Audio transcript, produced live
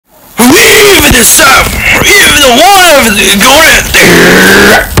believe in yourself. Even the one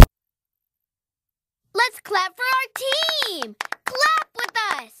Let's clap for our team. Clap with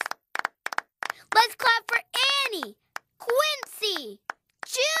us. Let's clap for Annie, Quincy,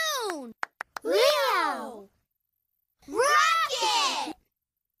 June, Leo, Rocket.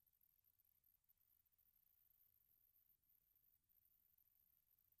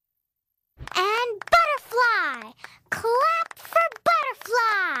 And Butterfly. Clap for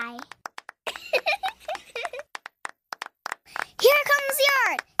Butterfly. Here comes the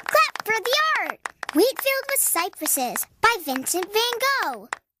art. Clap for the art. Wheat Field with Cypresses by Vincent van Gogh.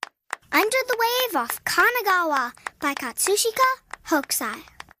 Under the Wave off Kanagawa by Katsushika Hokusai.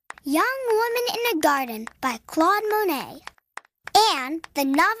 Young Woman in a Garden by Claude Monet. And the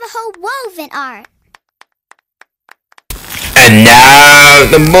Navajo woven art. And now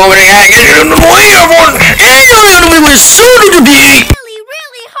the morning action on the way, everyone. And we were sorted to be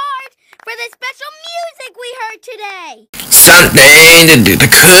Really hard for the special music we heard today. something to do the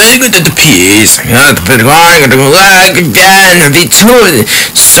cooking with the peas. The going to lag again. Be true.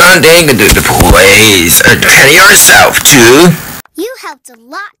 Something to do the praise. And yourself too. You helped a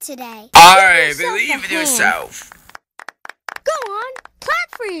lot today. I believe in yourself. Go on, clap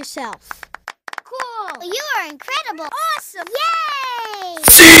for yourself. Cool. You are incredible. Awesome. Yay!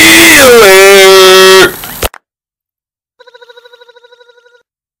 See you later.